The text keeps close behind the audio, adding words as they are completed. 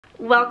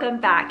welcome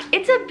back.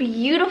 It's a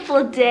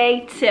beautiful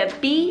day to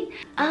be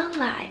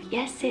alive.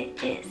 Yes,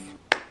 it is.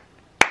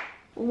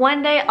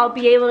 One day I'll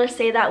be able to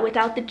say that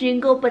without the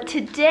jingle, but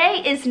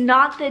today is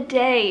not the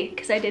day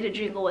because I did a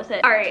jingle with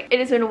it. All right, it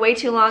has been way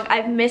too long.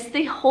 I've missed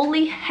the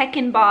holy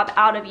heckin' bob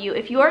out of you.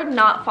 If you are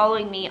not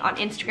following me on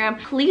Instagram,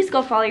 please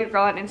go follow your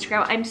girl on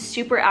Instagram. I'm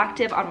super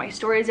active on my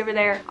stories over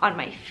there, on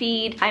my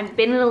feed. I've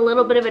been in a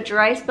little bit of a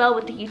dry spell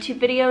with the YouTube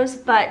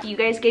videos, but you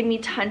guys gave me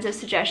tons of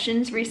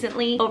suggestions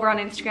recently over on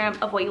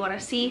Instagram of what you want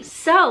to see.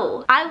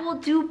 So I will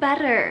do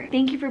better.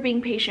 Thank you for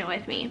being patient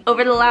with me.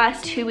 Over the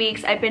last 2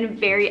 weeks, I've been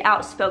very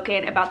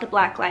outspoken about the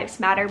Black Lives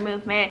Matter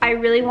movement. I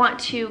really want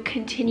to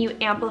continue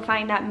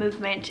amplifying that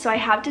movement. So I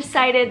have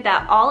decided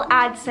that all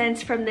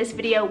AdSense from this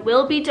video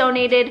will be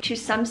donated to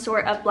some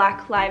sort of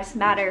Black Lives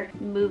Matter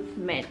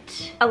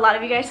movement. A lot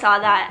of you guys saw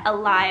that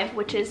Alive,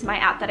 which is my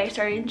app that I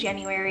started in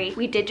January.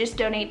 We did just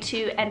donate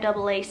to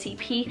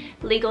NAACP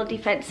Legal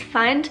Defense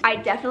Fund. I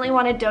definitely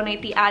want to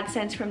donate the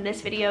AdSense from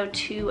this video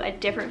to a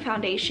different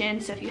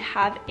foundation. So if you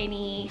have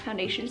any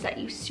foundations that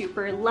you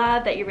super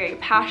love, that you're very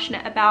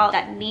passionate about,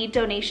 that need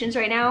donations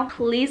right now,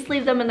 please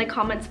leave them in the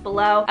comments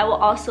below. I will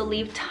also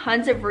leave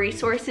tons of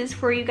resources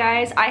for you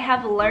guys. I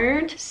have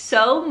learned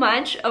so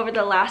much over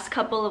the last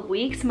couple of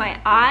weeks. My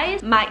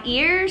eyes, my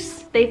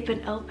ears, they've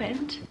been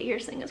opened. The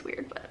ears thing is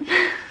weird, but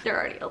they're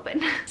already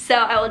open. So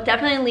I will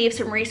definitely leave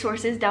some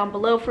resources down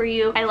below for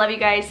you. I love you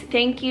guys.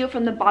 Thank you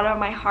from the bottom of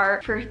my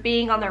heart for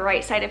being on the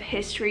right side of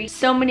history.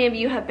 So many of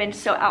you have been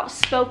so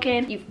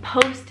outspoken. You've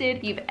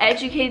posted, you've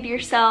educated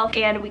yourself,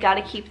 and we got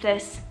to keep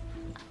this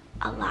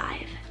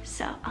alive.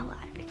 So alive.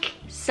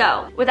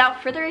 So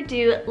without further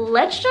ado,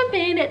 let's jump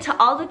in to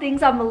all the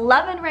things I'm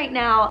loving right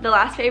now. The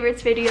last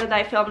favorites video that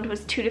I filmed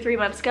was 2 to 3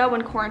 months ago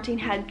when quarantine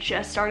had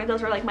just started.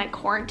 Those were like my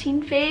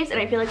quarantine faves, and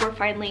I feel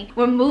like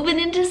we're moving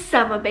into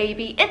summer,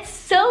 baby. It's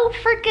so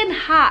freaking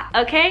hot,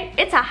 okay?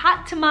 It's a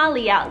hot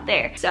tamale out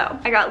there. So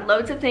I got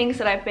loads of things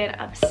that I've been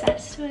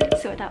obsessed with.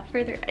 So without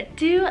further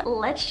ado,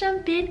 let's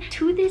jump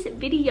into this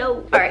video.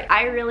 All right,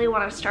 I really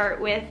want to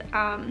start with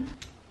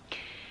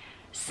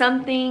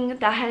something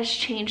that has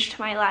changed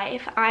my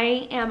life.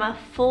 I am a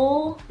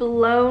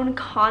full-blown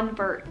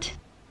convert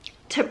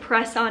to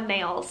press-on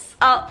nails.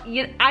 Oh,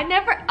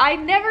 I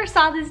never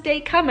saw this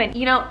day coming.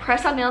 You know,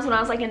 press-on nails when I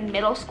was like in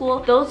middle school,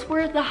 those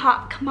were the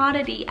hot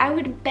commodity. I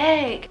would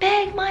beg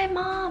my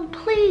mom,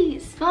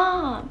 please,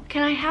 mom,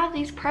 can I have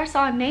these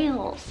press-on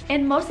nails?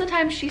 And most of the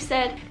time she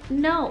said,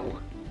 no,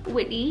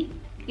 Whitney,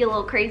 you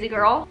little crazy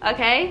girl,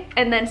 okay?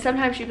 And then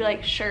sometimes she'd be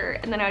like, sure,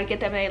 and then I would get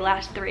them and they'd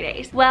last 3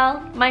 days. Well,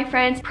 my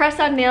friends,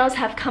 press-on nails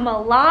have come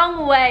a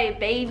long way,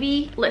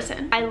 baby.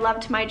 Listen, I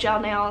loved my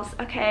gel nails,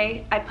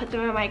 okay? I put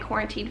them in my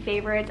quarantine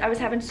favorites. I was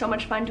having so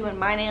much fun doing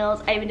my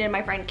nails. I even did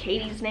my friend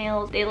Katie's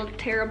nails. They looked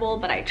terrible,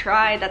 but I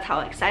tried. That's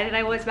how excited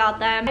I was about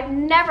them. I've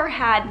never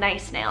had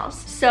nice nails.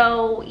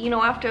 So, you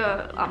know,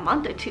 after a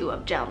month or two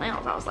of gel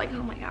nails, I was like,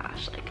 oh my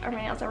gosh, like, are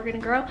my nails ever gonna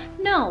grow?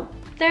 No,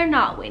 they're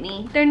not,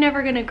 Winnie. They're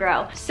never gonna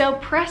grow. So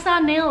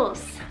press-on nails,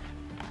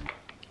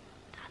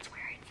 that's where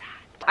it's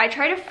at. I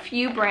tried a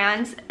few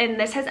brands and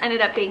this has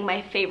ended up being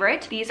my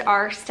favorite. These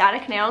are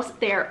static nails.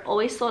 They're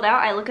always sold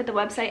out. I look at the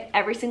website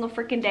every single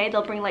freaking day.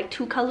 They'll bring like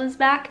 2 colors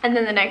back and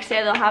then the next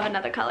day they'll have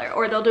another color,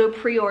 or they'll do a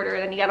pre-order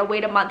and then you gotta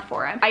wait a month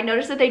for them. I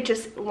noticed that they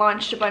just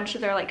launched a bunch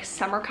of their like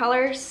summer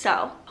colors,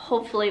 so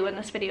hopefully when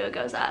this video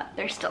goes up,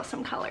 there's still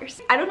some colors.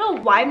 I don't know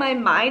why my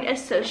mind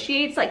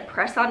associates like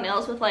press-on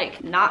nails with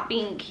like not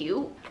being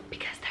cute,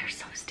 because they're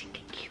so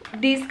stinking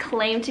cute. These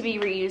claim to be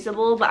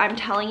reusable, but I'm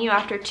telling you,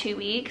 after 2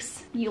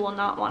 weeks, you will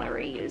not want to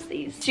reuse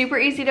these. Super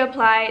easy to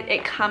apply.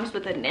 It comes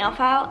with a nail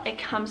file. It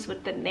comes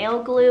with the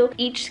nail glue.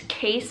 Each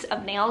case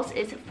of nails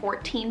is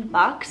 14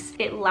 bucks.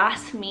 It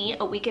lasts me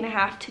a week and a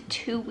half to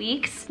 2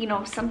 weeks. You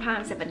know,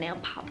 sometimes if a nail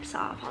pops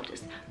off, I'll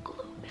just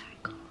glue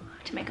back on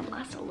to make them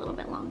last a little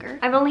bit longer.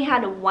 I've only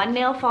had 1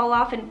 nail fall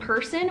off in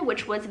person,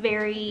 which was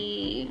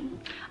very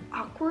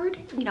awkward.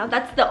 You know,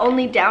 that's the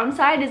only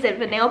downside, is if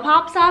a nail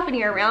pops off and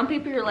you're around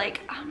people, you're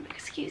like,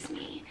 excuse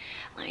me,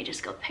 let me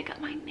just go pick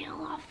up my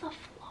nail off the floor.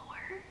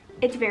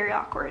 It's very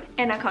awkward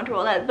and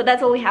uncomfortable, but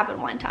that's only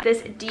happened 1 time.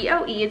 This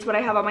DOE is what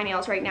I have on my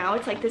nails right now.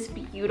 It's like this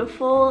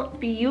beautiful,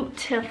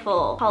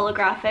 beautiful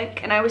holographic,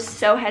 and I was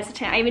so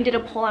hesitant. I even did a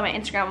poll on my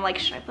Instagram. I'm like,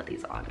 should I put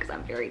these on? Because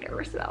I'm very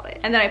nervous about it.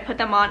 And then I put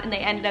them on and they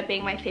ended up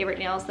being my favorite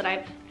nails that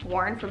I've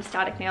worn from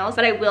Static Nails.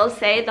 But I will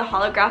say the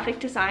holographic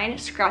design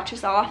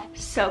scratches off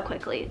so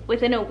quickly.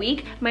 Within a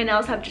week, my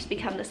nails have just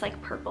become this like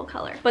purple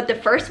color. But the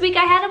first week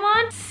I had them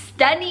on,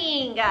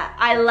 stunning.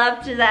 I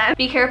loved them.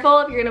 Be careful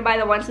if you're gonna buy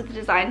the ones with the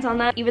designs on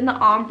them. Even the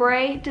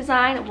ombre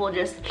design will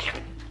just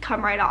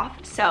come right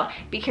off. So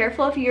be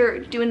careful if you're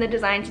doing the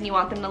designs and you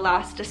want them to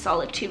last a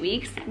solid 2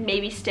 weeks.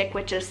 Maybe stick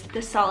with just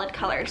the solid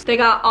colors. They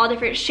got all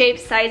different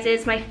shapes,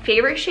 sizes. My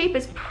favorite shape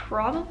is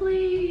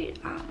probably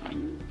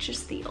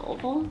just the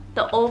oval.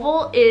 The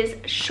oval is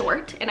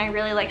short, and I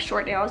really like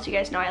short nails. You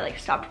guys know I like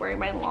stopped wearing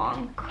my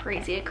long,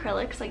 crazy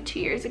acrylics like 2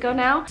 years ago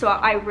now. So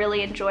I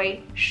really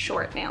enjoy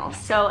short nails.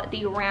 So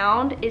the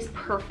round is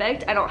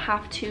perfect. I don't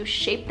have to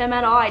shape them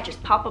at all. I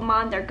just pop them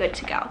on, they're good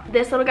to go.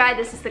 This little guy,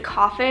 this is the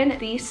coffin.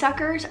 These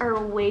suckers are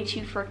way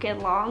too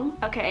freaking long,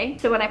 okay?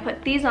 So when I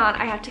put these on,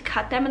 I have to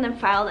cut them and then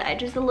file the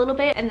edges a little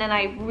bit, and then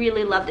I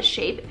really love the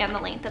shape and the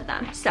length of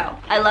them. So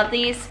I love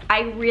these.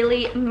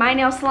 My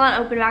nail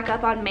salon opened back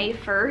up on May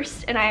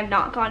 1st, and I have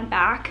not gone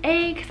back.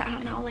 Because I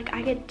don't know, like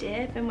I get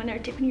dip, and when they're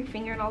dipping your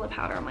finger in all the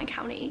powder, I'm like,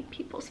 how many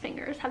people's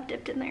fingers have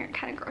dipped in there? It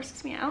kind of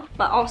grosses me out.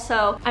 But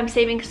also, I'm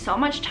saving so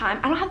much time.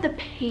 I don't have the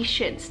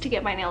patience to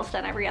get my nails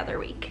done every other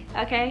week,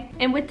 okay?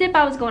 And with dip,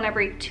 I was going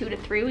every 2 to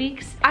 3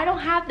 weeks. I don't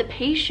have the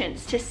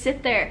patience to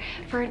sit there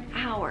for an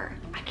hour.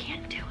 I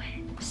can't do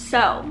it.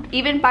 So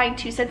even buying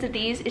 2 sets of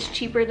these is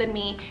cheaper than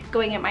me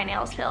going get my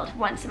nails filled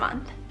once a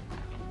month.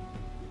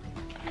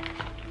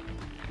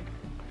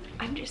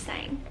 I'm just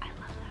saying, I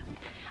love them.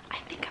 I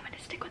think I'm gonna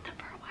stick with them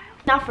for a while.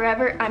 Not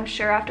forever, I'm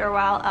sure after a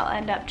while I'll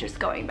end up just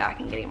going back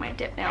and getting my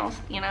dip nails,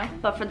 you know?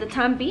 But for the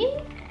time being,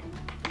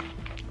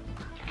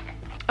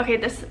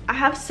 okay, I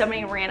have so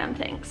many random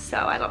things, so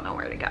I don't know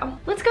where to go.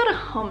 Let's go to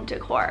home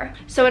decor.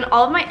 So in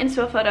all of my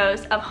inspo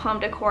photos of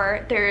home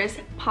decor, there's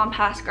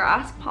pampas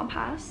grass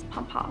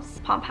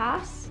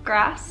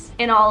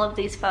in all of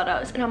these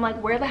photos. And I'm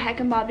like, where the heck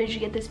and Bob did you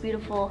get this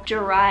beautiful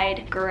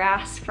dried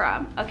grass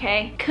from,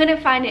 okay?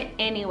 Couldn't find it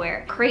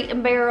anywhere. Crate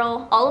and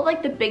Barrel, all of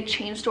like the big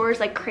chain stores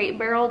like Crate and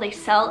Barrel, they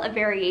sell a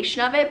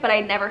variation of it, but I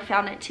never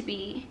found it to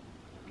be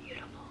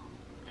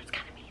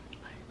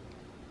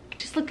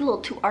looked a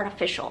little too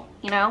artificial,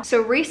 you know?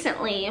 So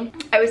recently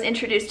I was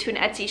introduced to an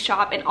Etsy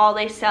shop, and all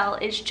they sell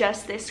is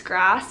just this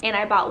grass, and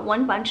I bought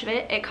 1 bunch of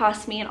it. It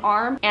cost me an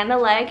arm and a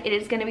leg. It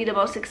is going to be the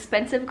most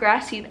expensive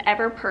grass you've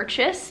ever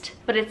purchased,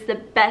 but it's the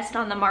best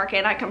on the market,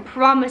 and I can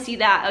promise you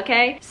that,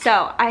 okay?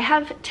 So I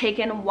have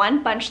taken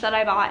 1 bunch that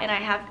I bought, and I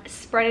have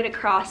spread it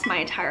across my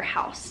entire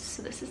house.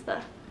 So this is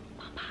the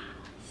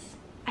pampas.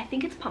 I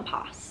think it's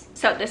pampas.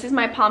 So this is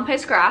my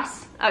pampas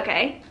grass,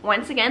 okay?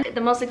 Once again,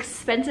 the most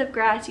expensive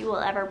grass you will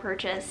ever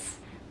purchase,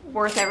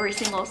 worth every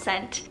single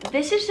cent.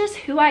 This is just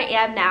who I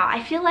am now.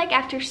 I feel like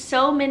after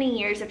so many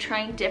years of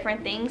trying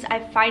different things,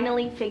 I've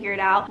finally figured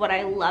out what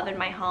I love in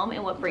my home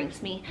and what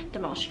brings me the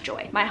most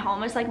joy. My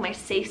home is like my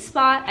safe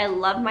spot. I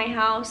love my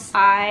house.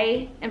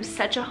 I am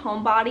such a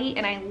homebody,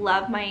 and I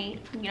love my,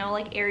 you know,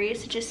 like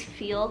areas to just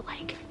feel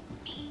like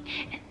me.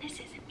 And this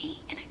is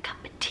me in a cup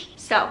of tea.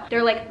 So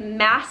they're like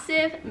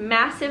massive,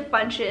 massive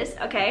bunches,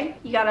 okay?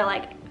 You gotta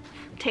like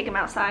take them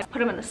outside, put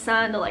them in the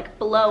sun to like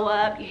blow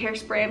up. You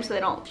hairspray them so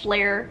they don't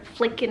flare,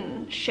 flick,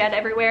 and shed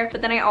everywhere.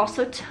 But then I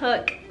also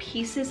took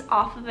pieces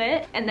off of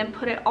it and then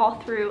put it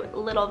all through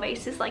little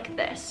vases like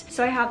this.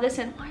 So I have this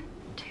in 1,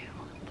 2,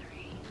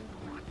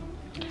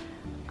 3,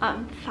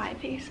 4, 5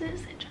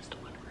 vases in just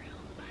one room,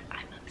 but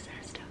I'm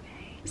obsessed,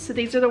 okay? So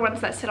these are the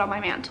ones that sit on my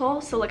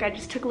mantle. So like I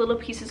just took little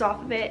pieces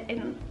off of it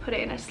and put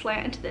it in a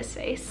slant into this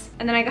vase.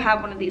 And then I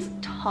have one of these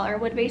taller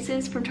wood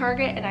vases from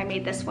Target, and I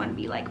made this one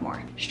be like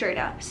more straight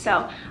up.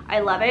 So I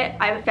love it.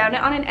 I found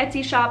it on an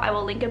Etsy shop. I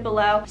will link it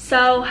below.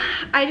 So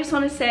I just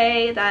want to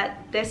say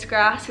that this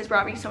grass has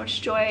brought me so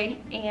much joy,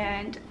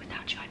 and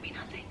without you I'd be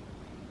nothing.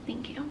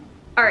 Thank you.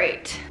 All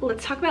right,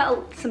 let's talk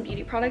about some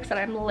beauty products that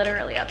I'm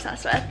literally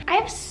obsessed with. I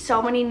have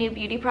so many new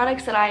beauty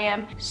products that I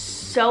am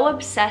so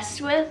obsessed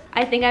with.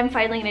 I think I'm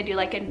finally gonna do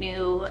like a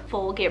new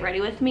full get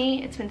ready with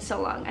me. It's been so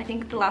long. I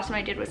think the last one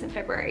I did was in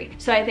February.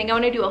 So I think I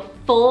wanna do a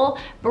full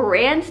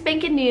brand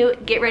spanking new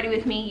get ready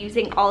with me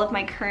using all of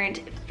my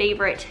current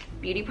favorite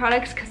beauty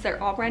products, because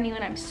they're all brand new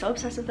and I'm so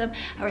obsessed with them.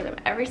 I wear them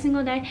every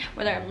single day,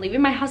 whether I'm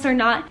leaving my house or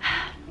not.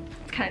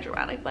 Kind of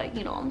dramatic, but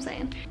you know what I'm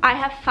saying. I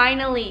have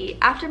finally,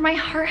 after my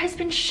heart has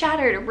been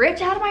shattered,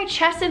 ripped out of my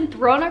chest and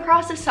thrown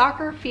across a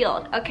soccer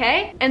field,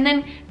 okay? And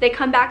then they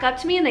come back up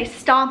to me and they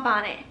stomp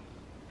on it.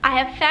 I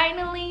have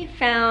finally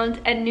found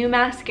a new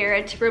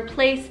mascara to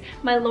replace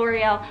my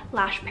L'Oreal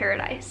Lash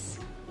Paradise.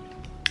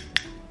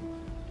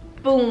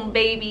 Boom,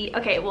 baby.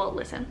 Okay, well,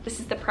 listen. This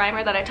is the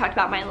primer that I talked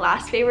about in my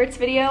last favorites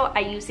video. I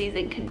use these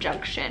in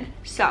conjunction.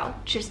 So,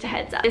 just a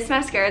heads up. This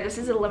mascara, this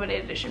is a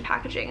limited edition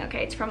packaging,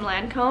 okay? It's from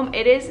Lancome.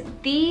 It is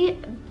the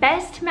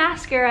best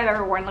mascara I've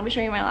ever worn. Let me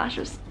show you my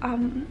lashes. I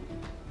mean,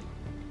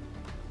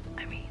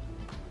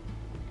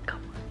 come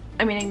on.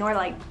 I mean, ignore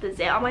like the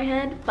zit on my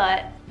head,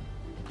 but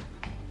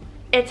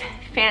it's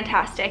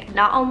fantastic.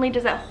 Not only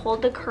does it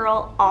hold the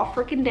curl all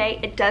freaking day,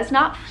 it does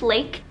not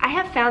flake. I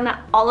have found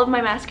that all of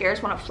my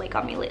mascaras want to flake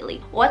on me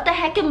lately. What the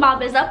heck and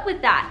Bob is up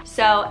with that?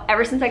 So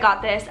ever since I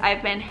got this,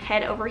 I've been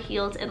head over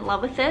heels in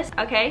love with this,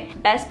 okay?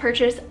 Best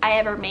purchase I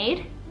ever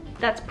made.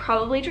 That's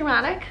probably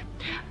dramatic,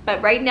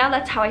 but right now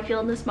that's how I feel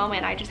in this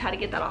moment. I just had to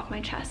get that off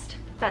my chest.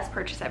 best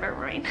purchase I've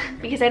ever made.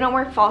 Because I don't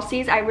wear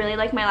falsies, I really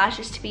like my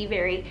lashes to be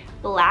very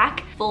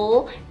black,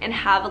 full, and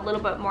have a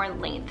little bit more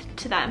length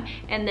to them,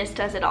 and this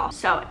does it all.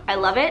 So I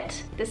love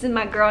it. This is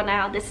my girl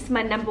now. This is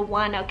my number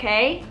one,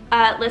 okay?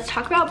 Let's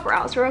talk about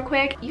brows real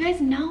quick. You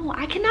guys know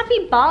I cannot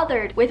be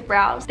bothered with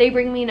brows. They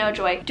bring me no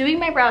joy. Doing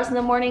my brows in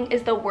the morning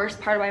is the worst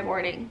part of my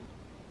morning.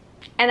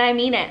 And I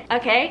mean it,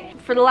 okay?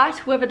 For the last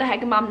whoever the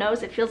heck mom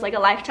knows, it feels like a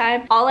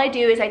lifetime. All I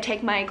do is I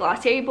take my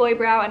Glossier Boy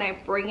Brow and I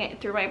bring it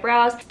through my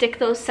brows, stick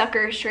those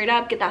suckers straight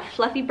up, get that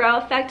fluffy brow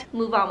effect,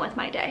 move on with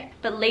my day.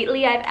 But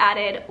lately I've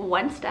added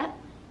one step,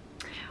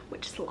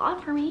 which is a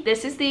lot for me.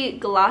 This is the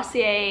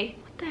Glossier,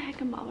 what the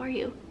heck mom are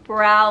you?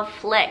 Brow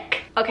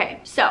Flick. Okay,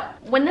 so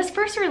when this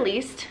first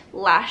released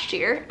last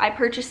year, I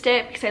purchased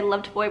it because I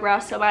loved boy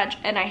brows so much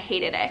and I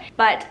hated it.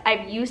 But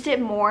I've used it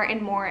more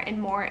and more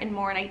and more and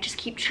more, and I just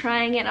keep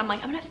trying it. I'm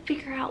like, I'm gonna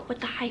figure out what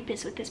the hype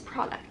is with this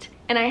product.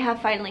 And I have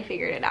finally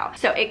figured it out.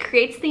 So it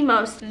creates the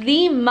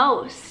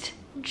most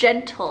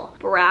gentle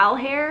brow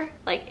hair.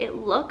 Like, it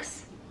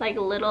looks like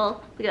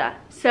little, look at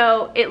that.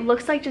 So it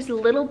looks like just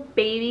little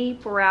baby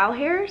brow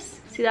hairs.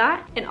 See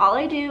that? And all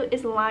I do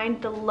is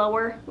line the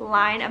lower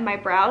line of my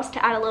brows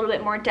to add a little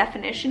bit more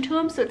definition to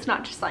them, so it's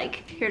not just like,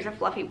 here's a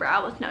fluffy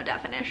brow with no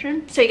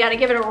definition. So you gotta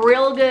give it a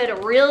real good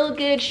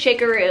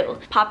shakeroo.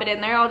 Pop it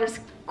in there. I'll just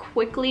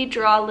quickly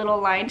draw a little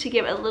line to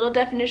give a little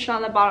definition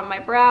on the bottom of my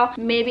brow,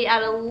 maybe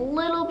add a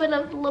little bit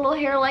of little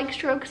hair-like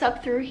strokes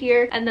up through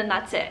here, and then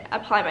that's it.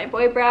 Apply my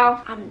boy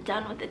brow. I'm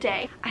done with the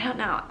day. I don't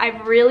know.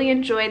 I've really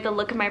enjoyed the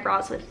look of my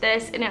brows with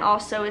this, and it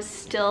also is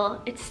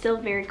still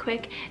very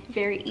quick,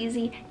 very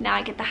easy. Now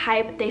I get the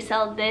hype. They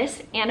sell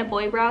this and a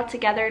boy brow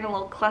together in a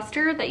little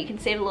cluster that you can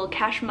save a little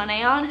cash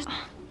money on.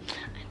 Oh,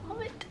 I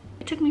love it.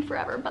 It took me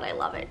forever, but I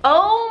love it.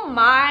 Oh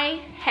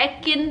my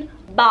heckin'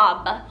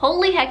 Bob.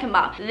 Holy heckin'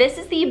 Bob. This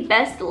is the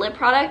best lip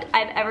product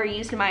I've ever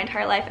used in my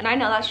entire life, and I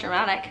know that's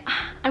dramatic.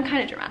 I'm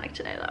kind of dramatic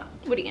today though.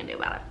 What are you gonna do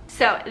about it?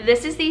 So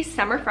this is the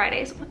Summer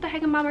Fridays. What the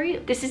heck Bob are you?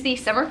 This is the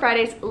Summer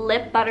Fridays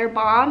Lip Butter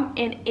Balm,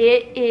 and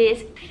it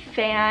is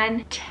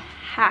fantastic.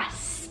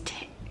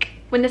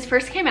 When this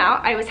first came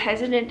out, I was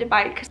hesitant to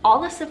buy it because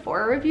all the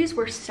Sephora reviews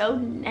were so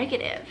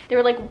negative. They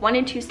were like 1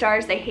 and 2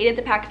 stars. They hated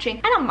the packaging.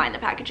 I don't mind the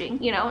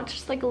packaging, you know, it's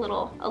just like a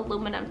little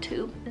aluminum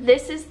tube.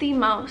 This is the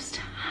most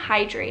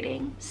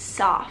hydrating,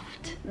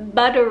 soft,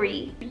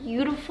 buttery,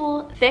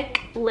 beautiful,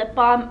 thick lip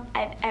balm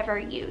I've ever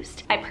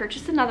used. I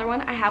purchased another one.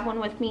 I have one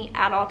with me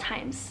at all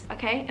times,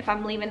 okay? If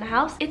I'm leaving the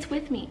house, it's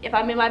with me. If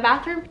I'm in my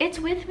bathroom, it's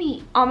with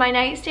me. On my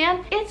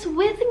nightstand, it's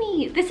with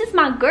me. This is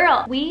my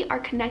girl. We are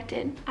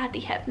connected at the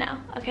hip now,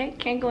 okay?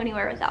 Can't go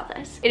anywhere without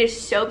this. It is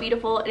so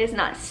beautiful. It is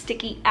not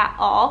sticky at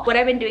all. What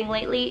I've been doing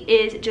lately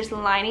is just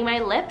lining my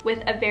lip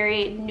with a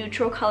very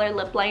neutral color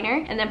lip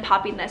liner and then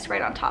popping this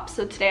right on top.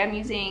 So today I'm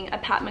using a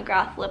Pat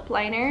McGrath lip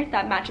liner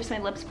that matches my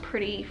lips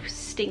pretty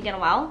stinking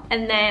well.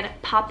 And then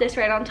pop this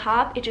right on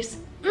top. It just,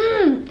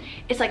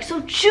 it's like so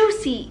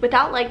juicy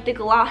without like the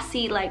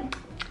glossy, like,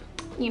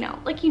 you know,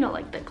 like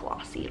the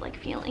glossy like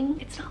feeling.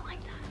 It's not like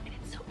that, and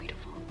it's so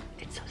beautiful.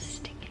 It's so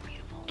stinking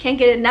beautiful. Can't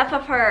get enough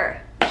of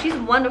her. She's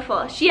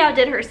wonderful. She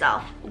outdid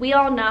herself. We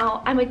all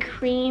know I'm a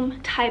cream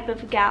type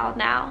of gal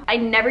now. I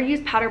never use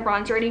powder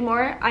bronzer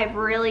anymore.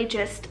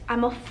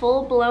 I'm a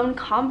full-blown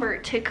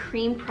convert to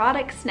cream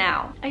products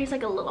now. I use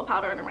like a little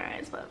powder under my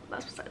eyes, but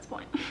that's besides the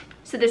point.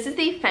 So this is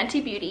the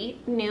Fenty Beauty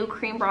new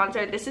cream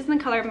bronzer. This is in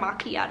the color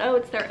Macchiato.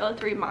 It's their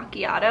 03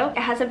 Macchiato. It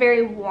has a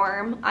very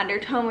warm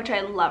undertone, which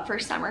I love for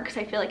summer because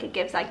I feel like it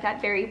gives like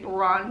that very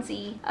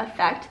bronzy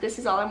effect. This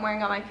is all I'm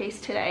wearing on my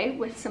face today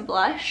with some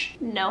blush.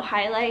 No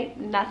highlight,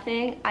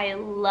 nothing. I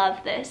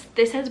love this.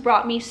 This has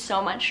brought me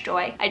so much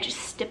joy. I just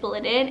stipple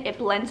it in. It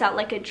blends out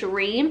like a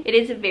dream. It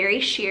is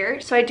very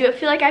sheer, so I do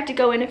feel like I have to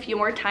go in a few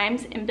more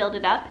times and build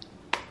it up.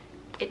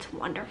 It's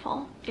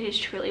wonderful. It is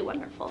truly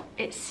wonderful.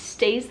 It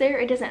stays there.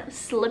 It doesn't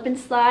slip and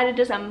slide. It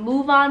doesn't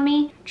move on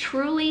me.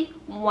 Truly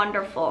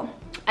wonderful.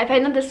 I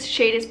find that this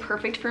shade is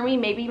perfect for me.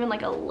 Maybe even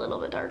like a little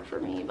bit dark for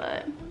me,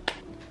 but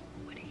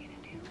what are you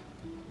gonna do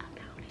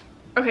about it?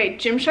 Okay,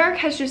 Gymshark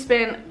has just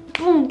been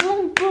boom,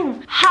 boom,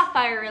 boom. Hot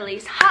fire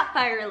release, hot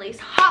fire release,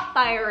 hot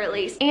fire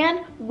release.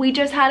 And we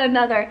just had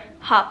another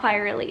hot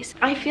fire release.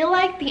 I feel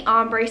like the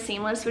ombre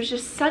seamless was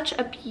just such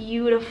a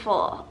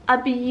beautiful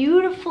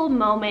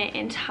moment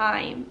in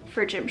time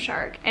for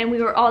Gymshark. And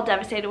we were all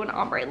devastated when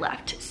ombre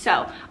left.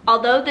 So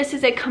although this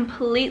is a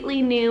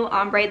completely new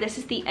ombre, this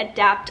is the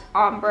Adapt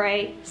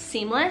Ombre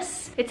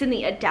Seamless. It's in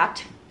the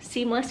Adapt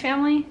Seamless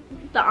family.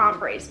 The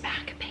ombre's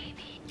back,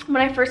 baby.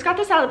 When I first got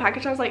this out of the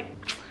package, I was like,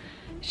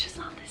 it's just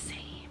not the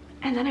same.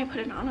 And then I put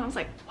it on and I was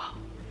like, whoa,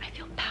 I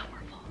feel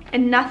powerful.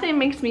 And nothing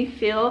makes me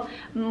feel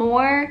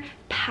more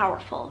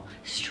powerful,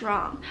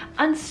 strong,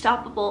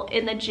 unstoppable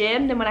in the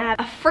gym than when I have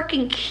a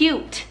freaking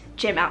cute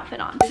gym outfit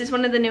on. This is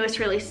one of the newest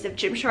releases of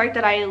Gymshark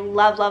that I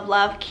love, love,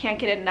 love, can't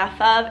get enough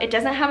of. It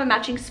doesn't have a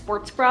matching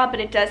sports bra, but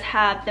it does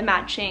have the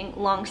matching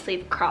long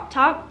sleeve crop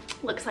top.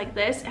 Looks like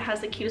this. It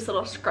has the cutest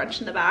little scrunch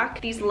in the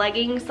back. These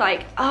leggings,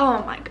 like,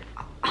 oh my god.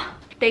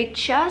 They're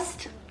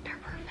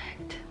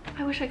perfect.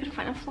 I wish I could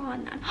find a flaw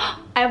in that.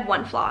 I have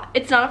one flaw.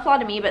 It's not a flaw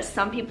to me, but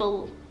some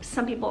people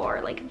are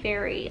like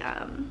very,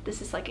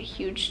 this is like a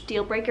huge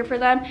deal breaker for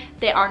them.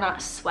 They are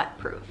not sweat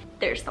proof.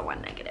 There's the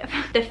one negative.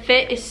 The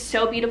fit is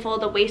so beautiful.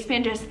 The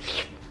waistband just,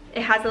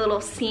 it has a little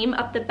seam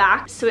up the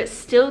back, so it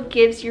still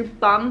gives your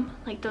bum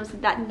like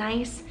that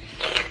nice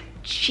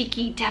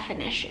cheeky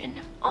definition.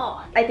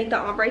 Oh, I think the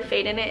ombre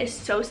fade in it is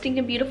so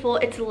stinking beautiful.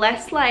 It's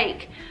less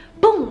like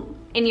boom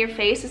in your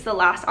face as the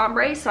last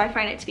ombre, so I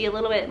find it to be a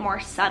little bit more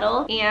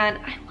subtle, and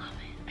I love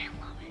it. I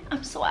love it.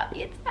 I'm so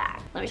happy it's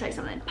back. Let me tell you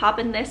something.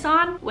 Popping this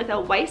on with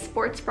a white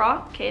sports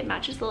bra. Okay, it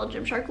matches the little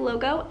Gymshark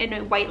logo, and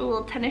a white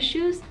little tennis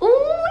shoes.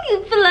 Ooh,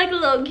 you feel like a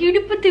little cutie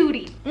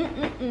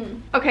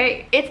patootie.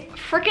 Okay, it's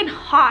freaking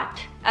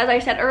hot, as I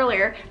said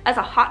earlier, as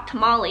a hot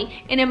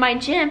tamale, and in my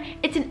gym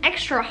it's an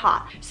extra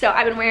hot. So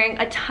I've been wearing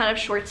a ton of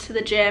shorts to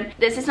the gym.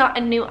 This is not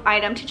a new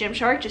item to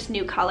Gymshark, just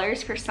new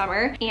colors for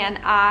summer, and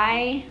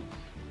I've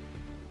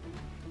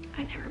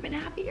never been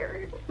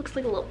happier. Looks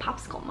like a little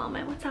popsicle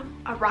moment. What's that?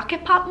 A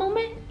rocket pop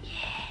moment?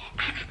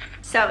 Yeah.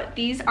 So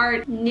these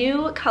are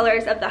new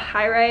colors of the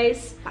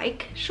high-rise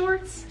bike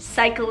shorts,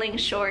 cycling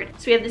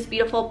shorts. So we have this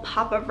beautiful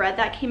pop of red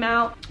that came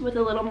out with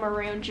a little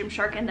maroon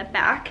Gymshark in the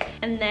back,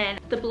 and then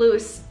the blue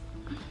is,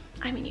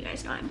 I mean, you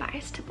guys know I'm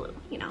biased to blue,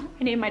 you know?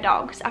 I named my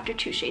dogs after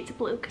 2 shades of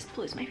blue because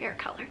blue is my favorite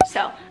color.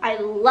 So I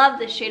love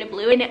this shade of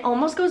blue, and it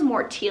almost goes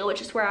more teal,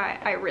 which is where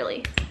I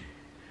really...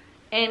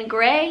 And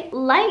gray,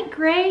 light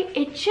gray,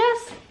 it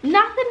just,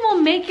 nothing will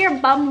make your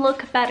bum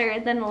look better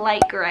than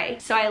light gray.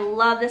 So I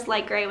love this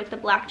light gray with the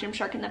black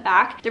Gymshark in the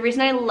back. The reason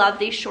I love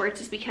these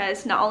shorts is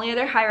because not only are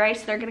they high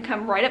rise, so they're gonna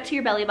come right up to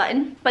your belly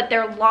button, but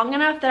they're long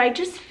enough that I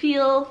just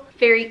feel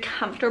very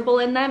comfortable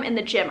in them in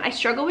the gym. I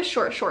struggle with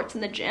short shorts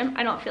in the gym.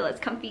 I don't feel as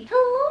comfy.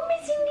 Hello,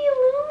 Miss Indy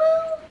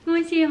Lulu. You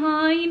wanna say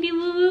hi, Indy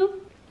Lulu?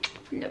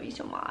 Love you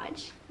so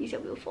much. You're so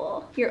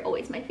beautiful. You're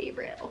always my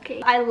favorite,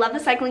 okay? I love the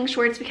cycling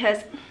shorts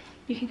because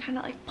you can kind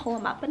of like pull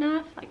them up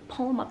enough, like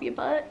pull them up your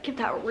butt, give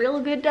that real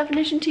good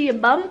definition to your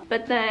bum,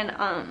 but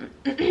then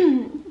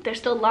they're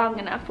still long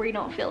enough where you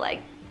don't feel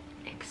like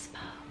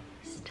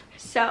exposed.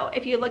 So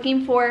if you're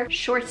looking for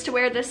shorts to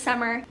wear this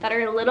summer that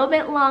are a little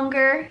bit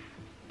longer,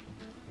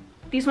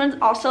 these ones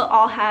also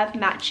all have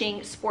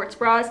matching sports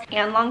bras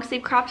and long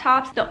sleeve crop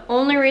tops. The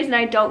only reason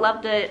I don't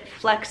love the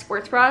flex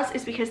sports bras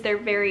is because they're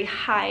very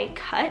high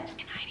cut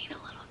and I need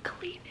a little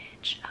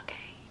cleavage, okay?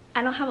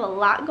 I don't have a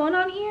lot going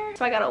on here,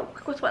 so I gotta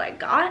work with what I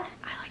got.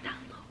 I like that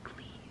little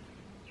cleave,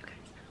 you guys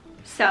know.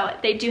 So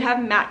they do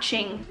have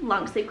matching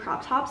long sleeve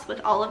crop tops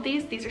with all of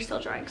these. These are still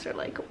drying because they're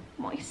like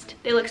moist.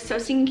 They look so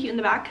stinking cute in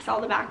the back because all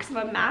the backs of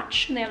them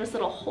match, and they have this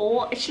little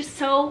hole. It's just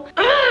so,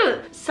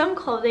 some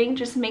clothing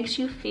just makes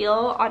you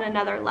feel on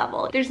another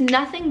level. There's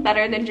nothing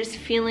better than just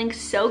feeling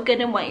so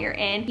good in what you're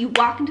in. You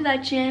walk into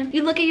that gym,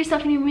 you look at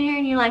yourself in your mirror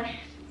and you're like,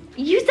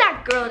 use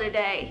that girl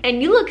today.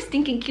 And you look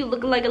stinking cute,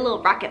 looking like a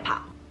little rocket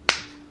pop.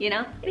 You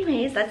know?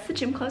 Anyways, that's the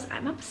gym clothes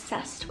I'm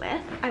obsessed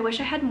with. I wish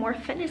I had more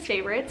fitness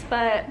favorites,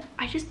 but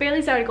I just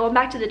barely started going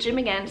back to the gym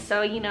again,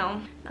 so you know,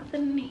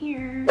 nothing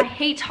here. I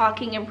hate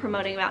talking and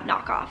promoting about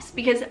knockoffs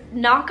because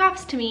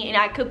knockoffs to me, and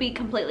I could be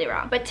completely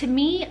wrong, but to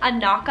me, a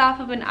knockoff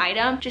of an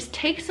item just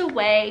takes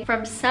away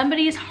from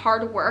somebody's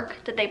hard work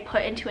that they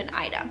put into an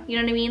item. You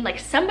know what I mean? Like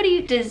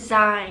somebody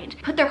designed,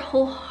 put their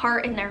whole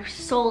heart and their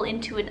soul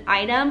into an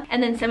item,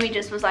 and then somebody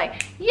just was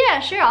like,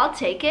 yeah, sure, I'll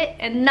take it,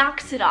 and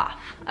knocks it off,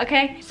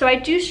 okay? So I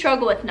do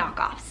struggle with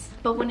knockoffs,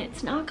 but when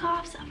it's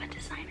knockoffs of a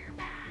designer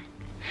bag,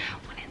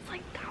 when it's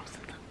like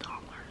thousands of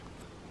dollars,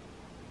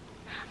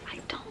 I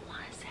don't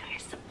want to say I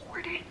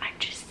support it. I'm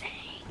just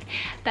saying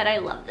that I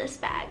love this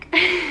bag.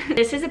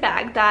 This is a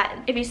bag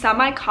that, if you saw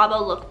my Cabo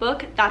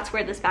lookbook, that's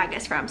where this bag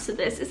is from. So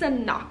this is a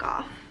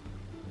knockoff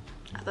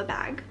of a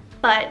bag.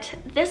 But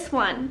this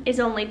one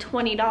is only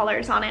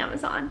 $20 on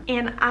Amazon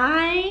and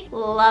I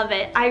love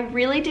it. I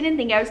really didn't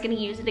think I was gonna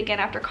use it again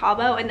after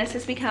Cabo, and this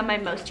has become my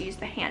most used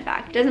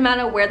handbag. Doesn't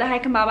matter where the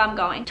heck and bob I'm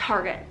going.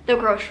 Target, the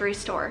grocery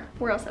store,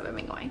 where else have I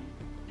been going?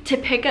 To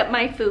pick up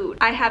my food.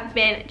 I have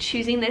been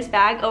choosing this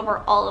bag over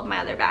all of my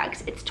other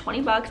bags. It's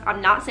 20 bucks.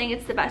 I'm not saying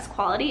it's the best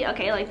quality,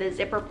 okay? Like the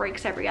zipper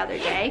breaks every other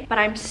day, but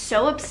I'm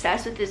so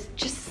obsessed with this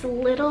just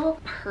little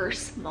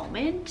purse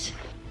moment.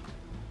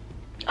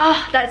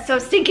 Oh, that's so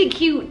stinking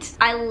cute.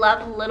 I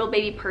love little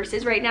baby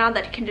purses right now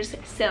that can just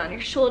sit on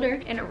your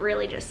shoulder, and it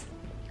really just,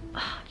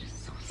 oh,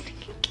 just so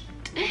stinking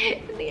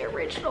cute. And the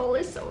original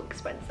is so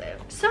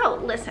expensive. So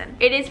listen,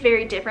 it is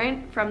very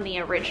different from the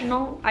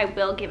original. I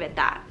will give it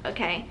that,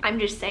 okay? I'm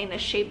just saying the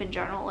shape in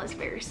general is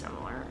very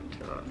similar to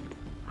the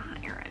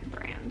higher end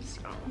brands,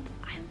 so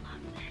I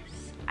love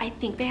this. I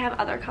think they have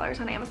other colors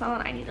on Amazon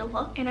and I need to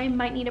look, and I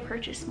might need to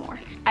purchase more.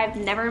 I've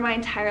never in my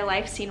entire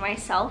life seen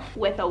myself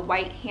with a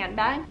white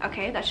handbag,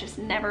 okay? That's just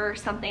never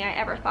something I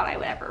ever thought I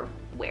would ever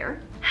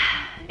wear.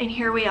 And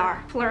here we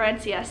are,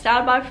 Florencia,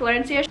 styled by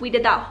Florencia. We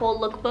did that whole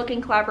lookbook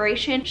in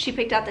collaboration. She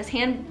picked out this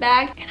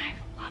handbag and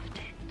I've loved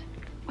it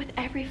with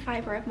every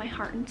fiber of my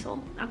heart and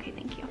soul. Okay,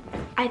 thank you.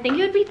 I think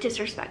it would be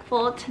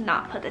disrespectful to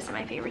not put this in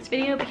my favorites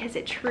video because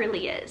it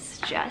truly is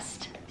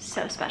just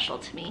so special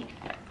to me.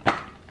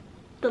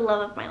 the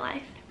love of my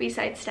life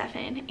besides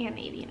Stefan and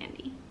Navy and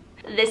Indy.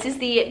 This is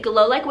the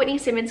Glow Like Whitney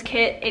Simmons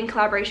kit in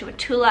collaboration with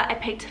Tula. I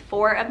picked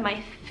 4 of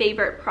my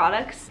favorite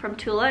products from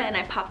Tula and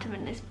I popped them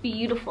in this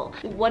beautiful,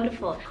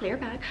 wonderful clear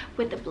bag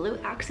with the blue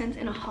accents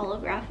and a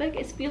holographic.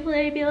 It's beautiful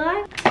day to be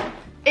alive.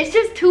 It's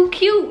just too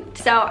cute.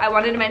 So I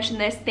wanted to mention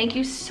this. Thank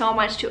you so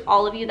much to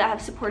all of you that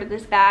have supported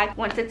this bag.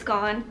 Once it's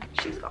gone,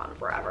 she's gone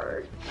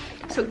forever.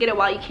 So get it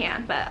while you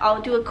can, but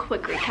I'll do a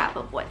quick recap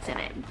of what's in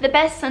it. The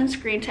best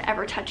sunscreen to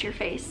ever touch your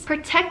face.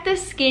 Protect the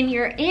skin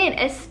you're in,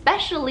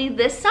 especially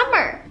this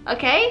summer,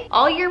 okay?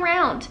 All year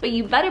round, but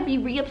you better be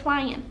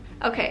reapplying.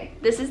 Okay,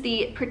 this is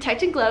the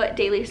Protect and Glow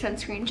Daily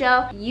Sunscreen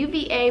Gel,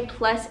 UVA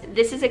plus.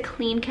 This is a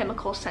clean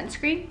chemical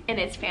sunscreen and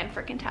it's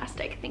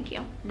fan-freaking-tastic. Thank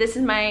you. This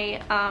is my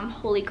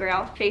holy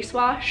grail face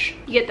wash.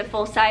 You get the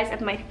full size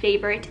of my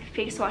favorite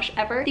face wash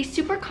ever. The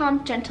Super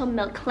Calm Gentle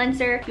Milk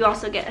Cleanser. You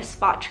also get a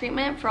spot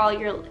treatment for all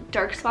your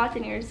dark spots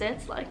and your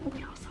zits like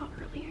we all saw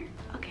earlier.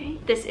 Okay,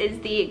 this is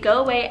the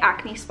Go Away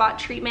Acne Spot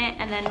Treatment,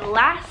 and then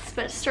last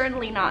but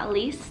certainly not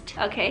least,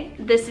 okay,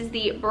 this is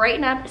the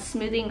Brighten Up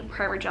Smoothing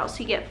Primer Gel.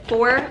 So you get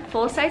 4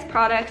 full-size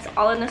products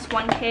all in this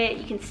one kit.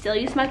 You can still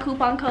use my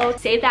coupon code,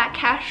 save that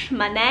cash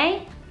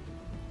money,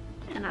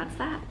 and that's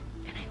that.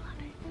 And I love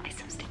it. I'm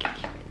so stinking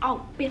cute.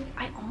 Oh, man,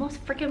 I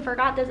almost freaking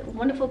forgot this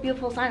wonderful,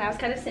 beautiful sign. I was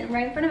kind of sitting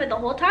right in front of it the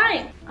whole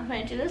time. I'm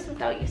gonna do this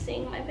without you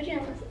seeing my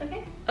pajamas,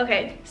 okay?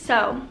 Okay,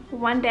 so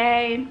one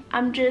day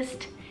I'm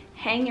just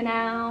hanging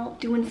out,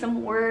 doing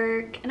some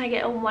work, and I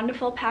get a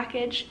wonderful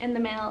package in the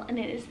mail, and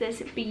it is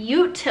this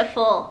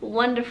beautiful,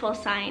 wonderful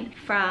sign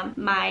from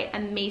my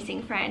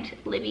amazing friend,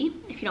 Libby.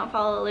 If you don't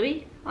follow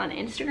Libby on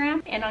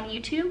Instagram and on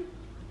YouTube,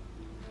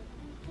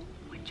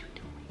 what you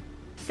doing?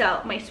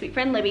 So, my sweet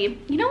friend Libby,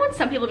 you know when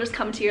some people just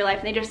come to your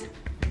life and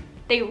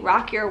they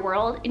rock your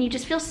world and you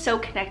just feel so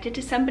connected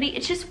to somebody?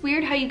 It's just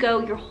weird how you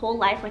go your whole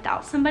life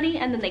without somebody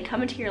and then they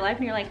come into your life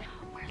and you're like,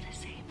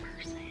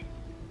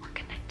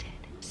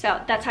 so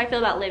that's how I feel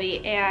about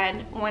Libby,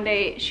 and one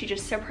day she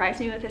just surprised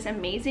me with this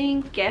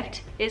amazing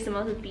gift. It is the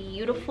most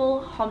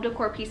beautiful home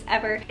decor piece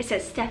ever. It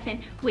says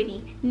Stefan,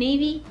 Whitney,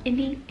 Navy,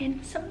 Indy,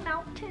 and some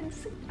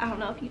mountains. I don't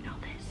know if you know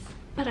this,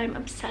 but I'm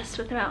obsessed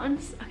with the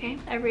mountains, okay?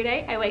 Every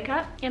day I wake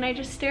up and I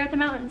just stare at the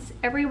mountains.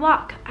 Every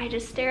walk, I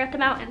just stare at the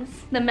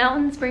mountains. The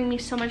mountains bring me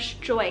so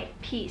much joy,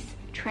 peace,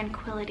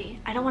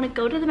 tranquility. I don't want to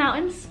go to the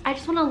mountains. I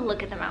just want to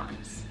look at the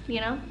mountains,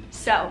 you know?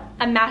 So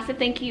a massive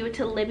thank you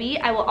to Libby.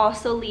 I will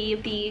also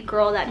leave the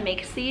girl that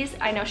makes these.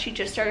 I know she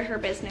just started her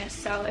business,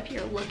 so if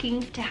you're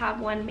looking to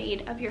have one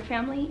made of your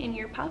family and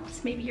your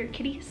pups, maybe your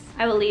kitties,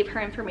 I will leave her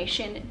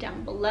information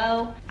down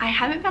below. I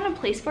haven't found a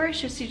place for it.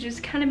 She's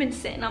just kind of been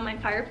sitting on my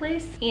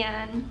fireplace,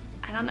 and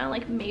I don't know,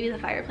 like maybe the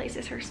fireplace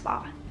is her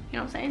spot. You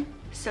know what I'm saying?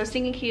 So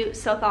stinking cute,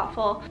 so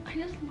thoughtful. I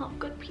just love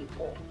good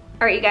people.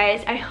 All right, you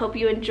guys, I hope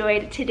you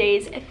enjoyed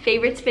today's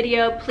favorites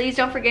video. Please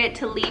don't forget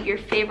to leave your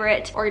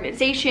favorite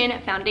organization,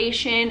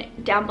 foundation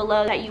down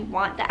below that you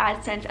want the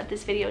AdSense of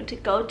this video to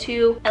go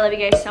to. I love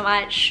you guys so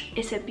much.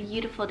 It's a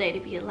beautiful day to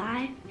be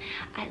alive.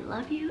 I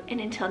love you, and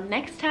until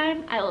next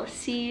time, I will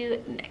see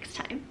you next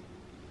time.